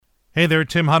Hey there,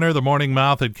 Tim Hunter, the Morning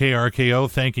Mouth at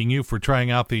KRKO, thanking you for trying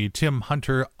out the Tim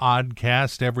Hunter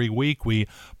Oddcast. Every week we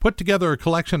put together a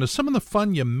collection of some of the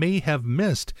fun you may have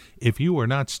missed if you are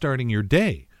not starting your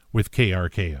day with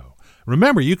KRKO.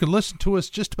 Remember, you can listen to us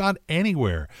just about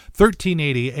anywhere,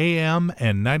 1380 AM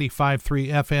and 95.3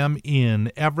 FM in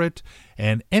Everett,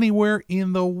 and anywhere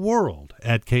in the world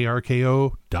at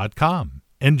krko.com.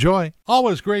 Enjoy.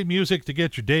 Always great music to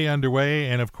get your day underway,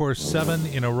 and of course 7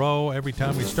 in a row every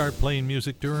time we start playing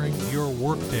music during your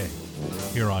workday.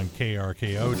 Here on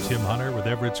KRKO, Tim Hunter with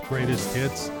Everett's greatest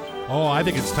hits. Oh, I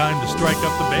think it's time to strike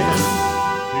up the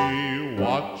band. He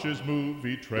watches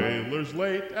movie trailers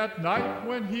late at night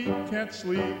when he can't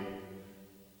sleep.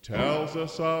 Tells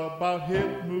us about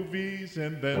hit movies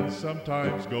and then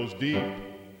sometimes goes deep.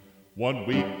 One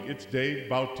week it's Dave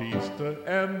Bautista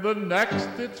and the next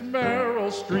it's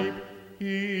Meryl Streep.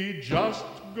 He just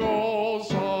goes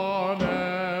on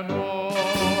and on.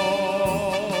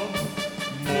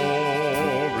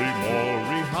 Maury,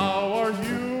 Maury, how are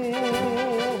you?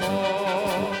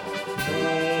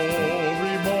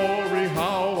 Maury, Maury,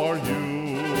 how are you?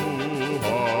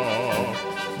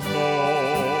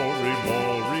 Maury,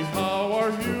 Maury, how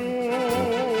are you?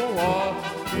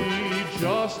 He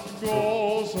just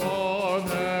goes on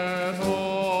and on.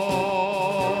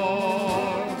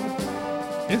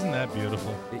 Isn't that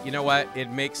beautiful? You know what? It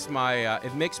makes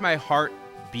my heart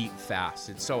beat fast.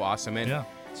 It's so awesome. And Yeah,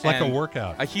 it's like a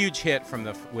workout. A huge hit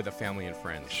with a family and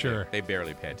friends. Sure. They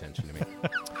barely pay attention to me.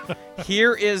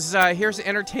 Here's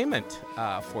entertainment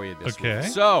for you this Okay. week.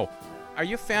 So, are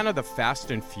you a fan of the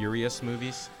Fast and Furious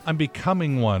movies? I'm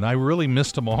becoming one. I really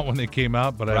missed them all when they came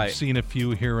out, but I've Right. seen a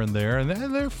few here and there, and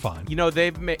they're fun. You know,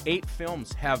 they've made 8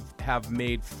 films have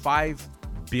made $5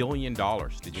 billion.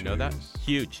 Did you know that? Jeez.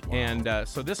 Huge. Wow. And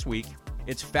so this week,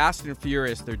 it's Fast and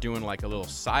Furious. They're doing like a little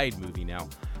side movie now.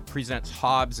 Presents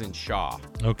Hobbs and Shaw.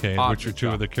 Okay, Hobbs which are and two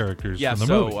Shaw. of the characters Yeah, from the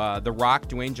so movie. The Rock,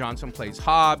 Dwayne Johnson, plays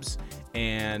Hobbs,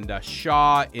 and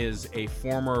Shaw is a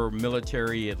former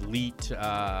military elite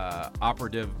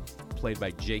operative played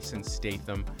by Jason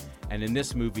Statham. And in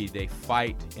this movie, they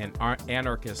fight an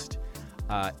anarchist,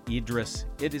 Idris.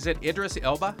 Is it Idris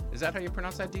Elba? Is that how you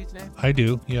pronounce that dude's name? I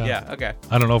do, yeah. Yeah, okay.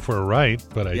 I don't know if we're right,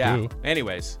 but I yeah. do.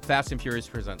 Anyways, Fast and Furious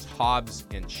presents Hobbs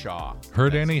and Shaw.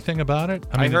 Heard That's- anything about it?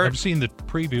 I heard- I've seen the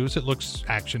previews. It looks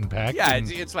action-packed. Yeah,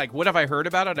 and- it's like, what have I heard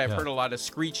about it? I've Yeah. heard a lot of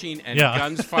screeching and Yeah.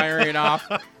 guns firing off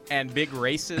and big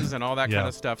races and all that Yeah. kind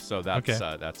of stuff. So that's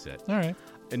Okay. that's it. all right.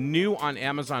 New on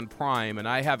Amazon Prime, and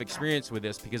I have experience with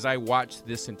this because I watched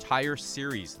this entire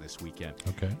series this weekend.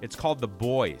 Okay. It's called The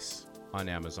Boys on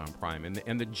Amazon Prime,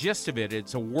 and the gist of it,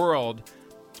 it's a world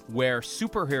where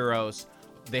superheroes,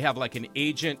 they have like an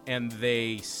agent and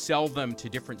they sell them to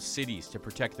different cities to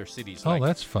protect their cities. Oh,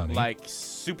 that's funny. Like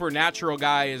Supernatural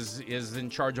guy is in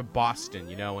charge of Boston,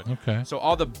 you know. And Okay. so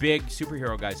all the big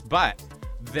superhero guys, but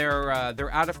they're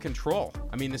out of control.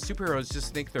 I mean, the superheroes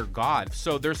just think they're God.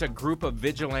 So there's a group of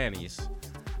vigilantes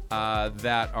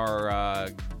that are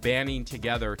banding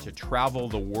together to travel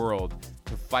the world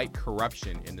to fight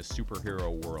corruption in the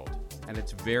superhero world, and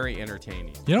it's very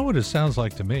entertaining. You know what it sounds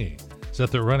like to me? Is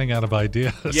that they're running out of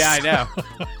ideas. Yeah, I know.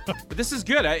 But this is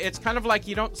good. It's kind of like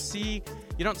you don't see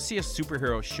a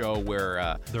superhero show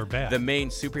where They're bad. the main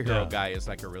superhero Yeah. guy is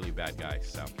like a really bad guy.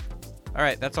 So, all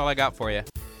right, that's all I got for you.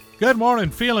 Good morning.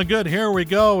 Feeling good. Here we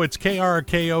go. It's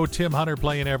KRKO. Tim Hunter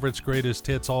playing Everett's greatest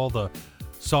hits. All the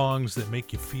songs that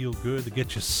make you feel good, that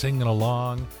get you singing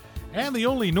along. And the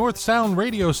only North Sound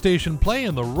radio station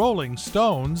playing the Rolling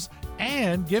Stones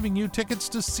and giving you tickets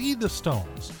to see the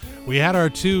Stones. We had our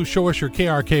 2 Show Us Your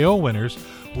KRKO winners.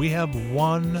 We have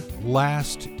one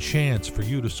last chance for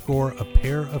you to score a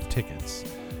pair of tickets.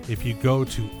 If you go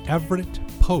to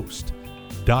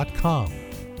everettpost.com,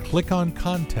 click on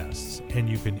contests, and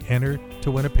you can enter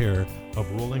to win a pair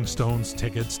of Rolling Stones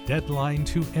tickets. Deadline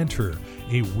to enter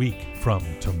a week from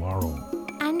tomorrow.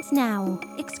 And now,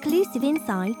 exclusive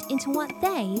insight into what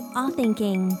they are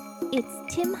thinking.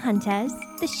 It's Tim Hunter's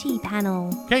The She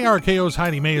Panel. KRKO's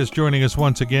Heidi May is joining us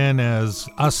once again as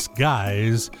us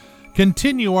guys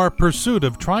continue our pursuit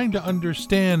of trying to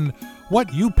understand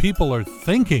what you people are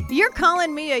thinking. You're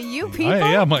calling me a you people? I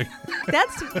am. Like,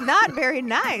 That's not very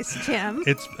nice, Tim.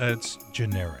 it's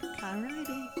generic.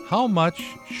 Alrighty. How much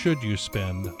should you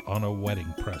spend on a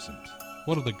wedding present?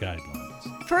 What are the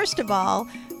guidelines? First of all,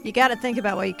 you got to think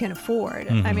about what you can afford.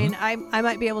 I mean, I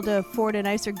might be able to afford a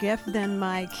nicer gift than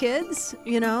my kids,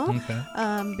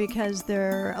 because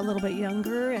they're a little bit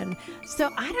younger. And so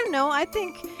I don't know. I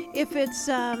think if it's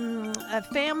a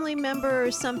family member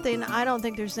or something, I don't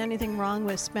think there's anything wrong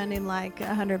with spending like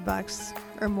 $100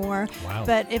 or more. Wow.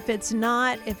 But if it's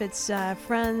not, if it's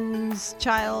friend's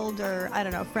child or I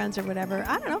don't know, friends or whatever,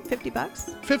 I don't know,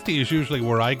 $50. 50 is usually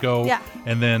where I go. Yeah.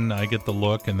 And then I get the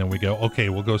look, and then we go, okay,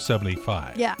 we'll go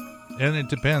 75. Yeah. And it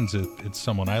depends if it's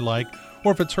someone I like,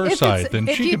 or if it's her side, then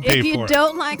she can pay if for you it.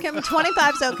 don't like him,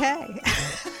 25's okay.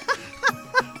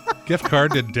 Gift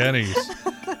card to Denny's.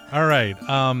 All right.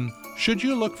 Should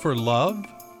you look for love,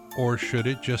 or should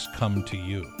it just come to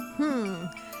you?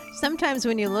 Sometimes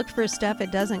when you look for stuff,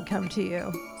 it doesn't come to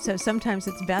you. So sometimes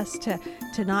it's best to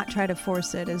not try to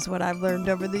force it, is what I've learned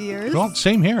over the years. Well,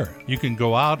 same here. You can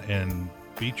go out and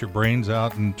beat your brains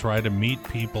out and try to meet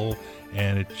people,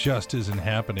 and it just isn't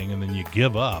happening, and then you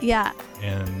give up. Yeah.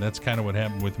 And that's kind of what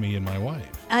happened with me and my wife.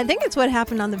 I think it's what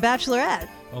happened on The Bachelorette.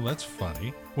 Oh, that's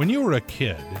funny. When you were a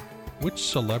kid, which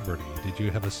celebrity did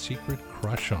you have a secret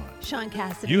crush on? Sean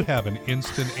Cassidy. You have an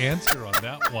instant answer on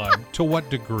that one. To what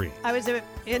degree? I was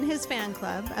in his fan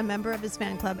club, a member of his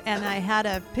fan club, and I had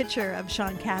a picture of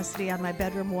Sean Cassidy on my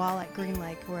bedroom wall at Green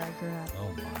Lake, where I grew up.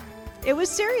 Oh, my. It was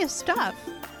serious stuff.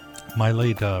 My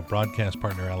late broadcast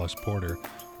partner, Alice Porter,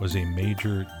 was a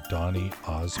major Donny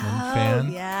Osmond fan.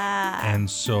 Oh, yeah. And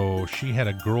so she had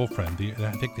a girlfriend.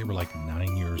 I think they were like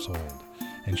 9 years old.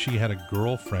 And she had a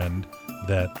girlfriend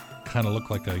that kind of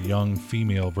looked like a young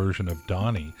female version of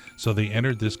Donnie. So they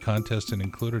entered this contest and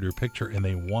included her picture, and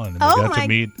they won. And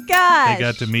they gosh. They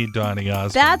got to meet Donny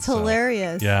Osmond. That's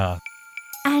hilarious. Yeah.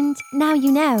 And now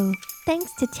you know,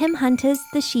 thanks to Tim Hunter's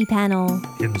The She Panel.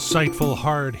 Insightful,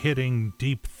 hard-hitting,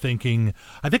 deep-thinking.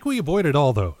 I think we avoided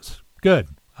all those. Good.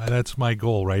 That's my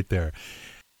goal right there.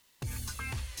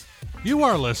 You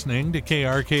are listening to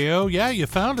KRKO. Yeah, you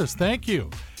found us. Thank you.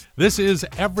 This is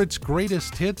Everett's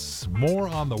Greatest Hits. More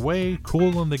on the way.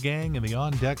 Kool and the Gang in the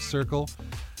On Deck Circle.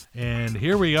 And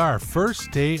here we are,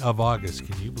 first day of August.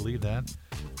 Can you believe that?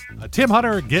 Tim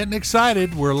Hunter getting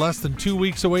excited. We're less than 2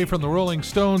 weeks away from the Rolling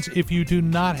Stones. If you do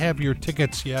not have your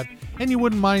tickets yet and you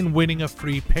wouldn't mind winning a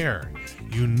free pair,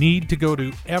 you need to go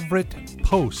to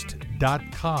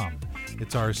everettpost.com.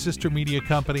 It's our sister media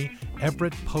company,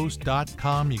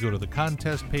 everettpost.com. You go to the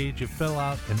contest page, you fill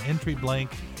out an entry blank,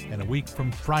 and a week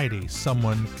from Friday,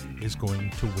 someone is going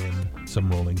to win some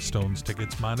Rolling Stones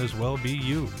tickets. Might as well be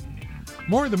you.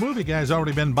 More of the movie guy's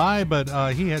already been by,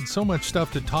 but he had so much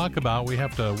stuff to talk about, we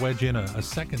have to wedge in a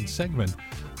second segment.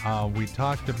 We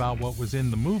talked about what was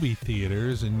in the movie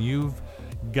theaters, and you've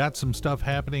got some stuff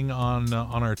happening on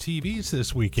our TVs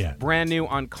this weekend. Brand new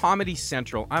on Comedy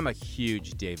Central. I'm a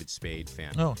huge David Spade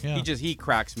fan. Oh, yeah. He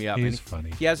cracks me up. He's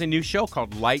funny. He has a new show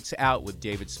called Lights Out with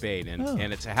David Spade,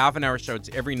 and it's a half-an-hour show. It's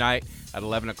every night at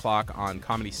 11 o'clock on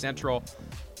Comedy Central.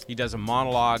 He does a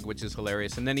monologue, which is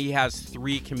hilarious, and then he has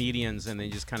 3 comedians, and they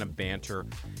just kind of banter.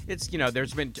 It's,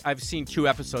 I've seen 2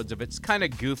 episodes of it. It's kind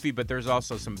of goofy, but there's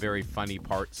also some very funny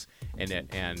parts in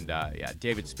it, and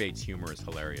David Spade's humor is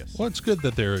hilarious. Well, it's good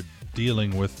that they're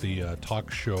dealing with the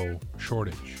talk show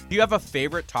shortage. Do you have a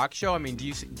favorite talk show? I mean, do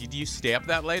you stay up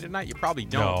that late at night? You probably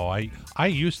don't. No, I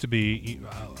used to be.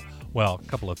 Well, a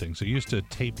couple of things. I used to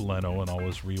tape Leno and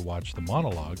always rewatch the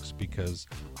monologues because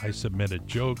I submitted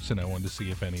jokes and I wanted to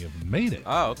see if any of them made it.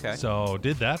 Oh, okay. So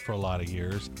did that for a lot of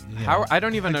years. I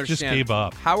don't even understand. Just gave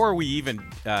up. How are we even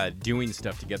doing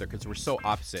stuff together? Because we're so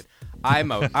opposite. I'm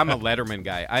a Letterman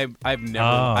guy.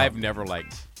 I've never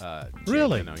liked Jay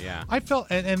really. Leno, yeah. I felt,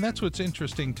 and that's what's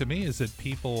interesting to me is that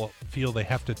people feel they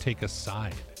have to take a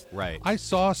side. Right. I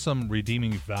saw some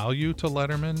redeeming value to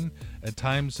Letterman. At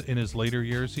times in his later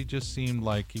years, he just seemed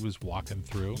like he was walking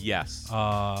through. Yes.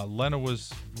 Leno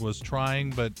was trying,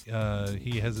 but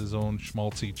he has his own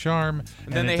schmaltzy charm,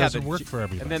 and then it doesn't work for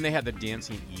everybody. And then they had the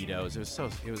dancing Itos.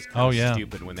 It was kind of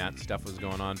stupid when that stuff was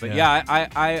going on. But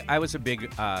I was a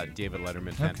big David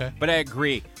Letterman fan. Okay. But I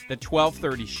agree. The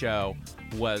 12:30 show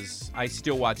I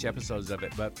still watch episodes of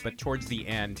it, but towards the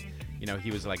end,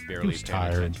 he was like barely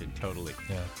paying attention. Totally.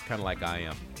 Yeah. Kind of like I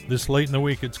am. This late in the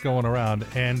week, it's going around.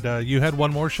 And you had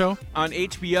one more show? On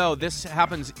HBO, this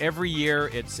happens every year.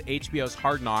 It's HBO's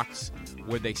Hard Knocks,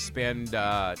 where they spend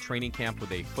training camp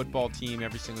with a football team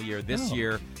every single year. This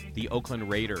year, the Oakland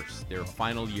Raiders, their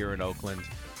final year in Oakland.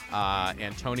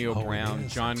 Antonio Brown,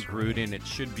 John Gruden. Right. It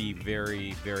should be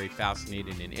very, very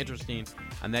fascinating and interesting.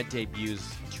 And that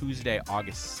debuts Tuesday,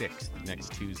 August 6th,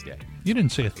 next Tuesday. You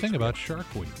didn't say a thing about Shark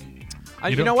Week.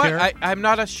 You know what? I'm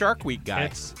not a Shark Week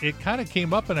guy. It kind of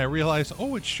came up, and I realized,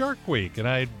 it's Shark Week, and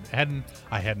I hadn't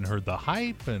heard the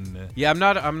hype. And yeah,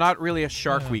 I'm not really a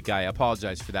Shark Week guy. I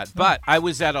apologize for that. But I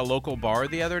was at a local bar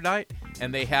the other night,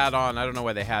 and they had on, I don't know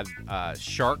why they had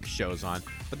shark shows on,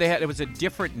 but it was a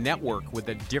different network with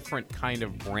a different kind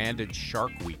of branded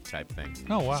Shark Week type thing.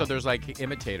 Oh, wow. So there's like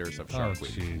imitators of Shark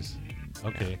Week. Oh, jeez.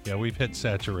 Okay, yeah, we've hit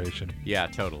saturation. Yeah,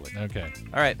 totally. Okay.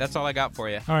 All right, that's all I got for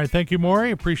you. All right, thank you,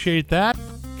 Maury. Appreciate that.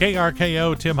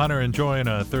 KRKO, Tim Hunter enjoying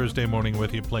a Thursday morning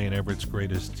with you, playing Everett's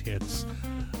greatest hits.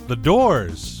 The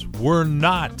Doors were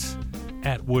not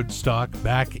at Woodstock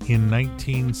back in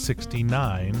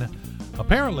 1969.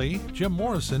 Apparently, Jim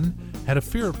Morrison had a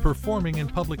fear of performing in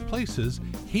public places.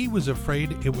 He was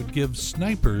afraid it would give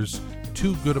snipers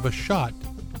too good of a shot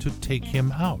to take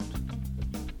him out.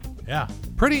 Yeah,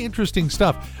 pretty interesting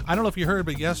stuff. I don't know if you heard,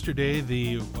 but yesterday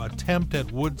the attempt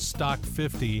at Woodstock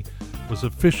 50 was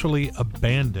officially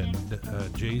abandoned.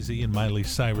 Jay-Z and Miley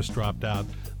Cyrus dropped out.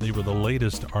 They were the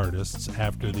latest artists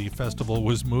after the festival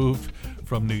was moved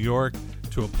from New York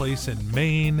to a place in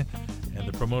Maine, and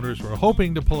the promoters were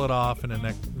hoping to pull it off in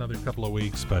another couple of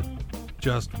weeks, but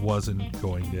just wasn't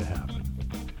going to happen.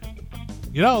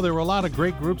 You know, there were a lot of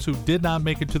great groups who did not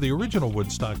make it to the original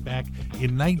Woodstock back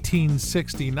in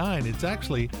 1969. It's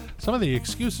actually, some of the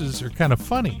excuses are kind of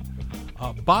funny.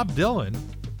 Bob Dylan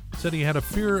said he had a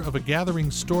fear of a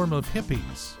gathering storm of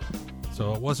hippies,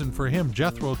 so it wasn't for him.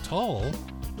 Jethro Tull,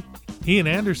 Ian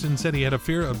Anderson said he had a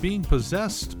fear of being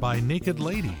possessed by naked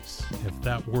ladies, if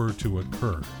that were to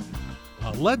occur.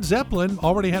 Led Zeppelin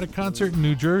already had a concert in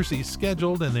New Jersey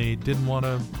scheduled, and they didn't want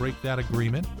to break that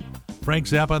agreement. Frank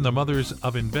Zappa and the Mothers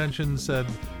of Invention said,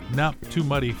 not too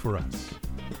muddy for us.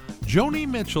 Joni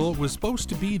Mitchell was supposed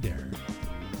to be there,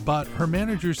 but her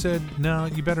manager said, no,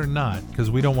 you better not,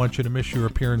 because we don't want you to miss your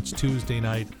appearance Tuesday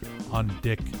night on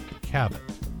Dick Cavett.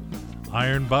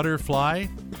 Iron Butterfly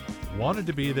wanted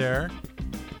to be there,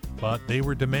 but they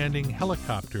were demanding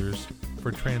helicopters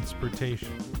for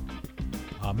transportation.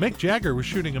 Mick Jagger was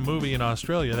shooting a movie in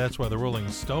Australia. That's why the Rolling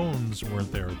Stones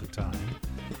weren't there at the time.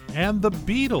 And the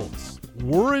Beatles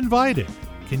were invited.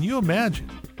 Can you imagine?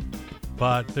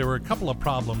 But there were a couple of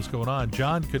problems going on.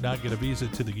 John could not get a visa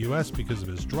to the U.S. because of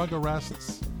his drug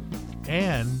arrests,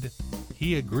 and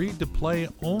he agreed to play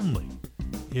only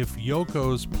if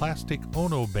Yoko's Plastic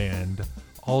Ono Band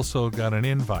also got an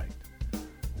invite.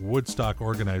 Woodstock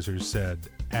organizers said,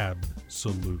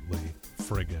 absolutely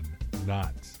friggin'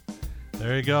 not.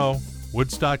 There you go.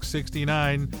 Woodstock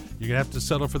 69. You're going to have to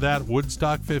settle for that.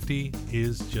 Woodstock 50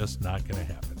 is just not going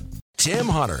to happen. Tim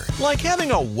Hunter. Like having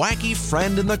a wacky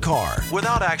friend in the car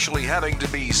without actually having to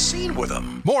be seen with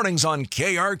him. Mornings on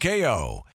KRKO.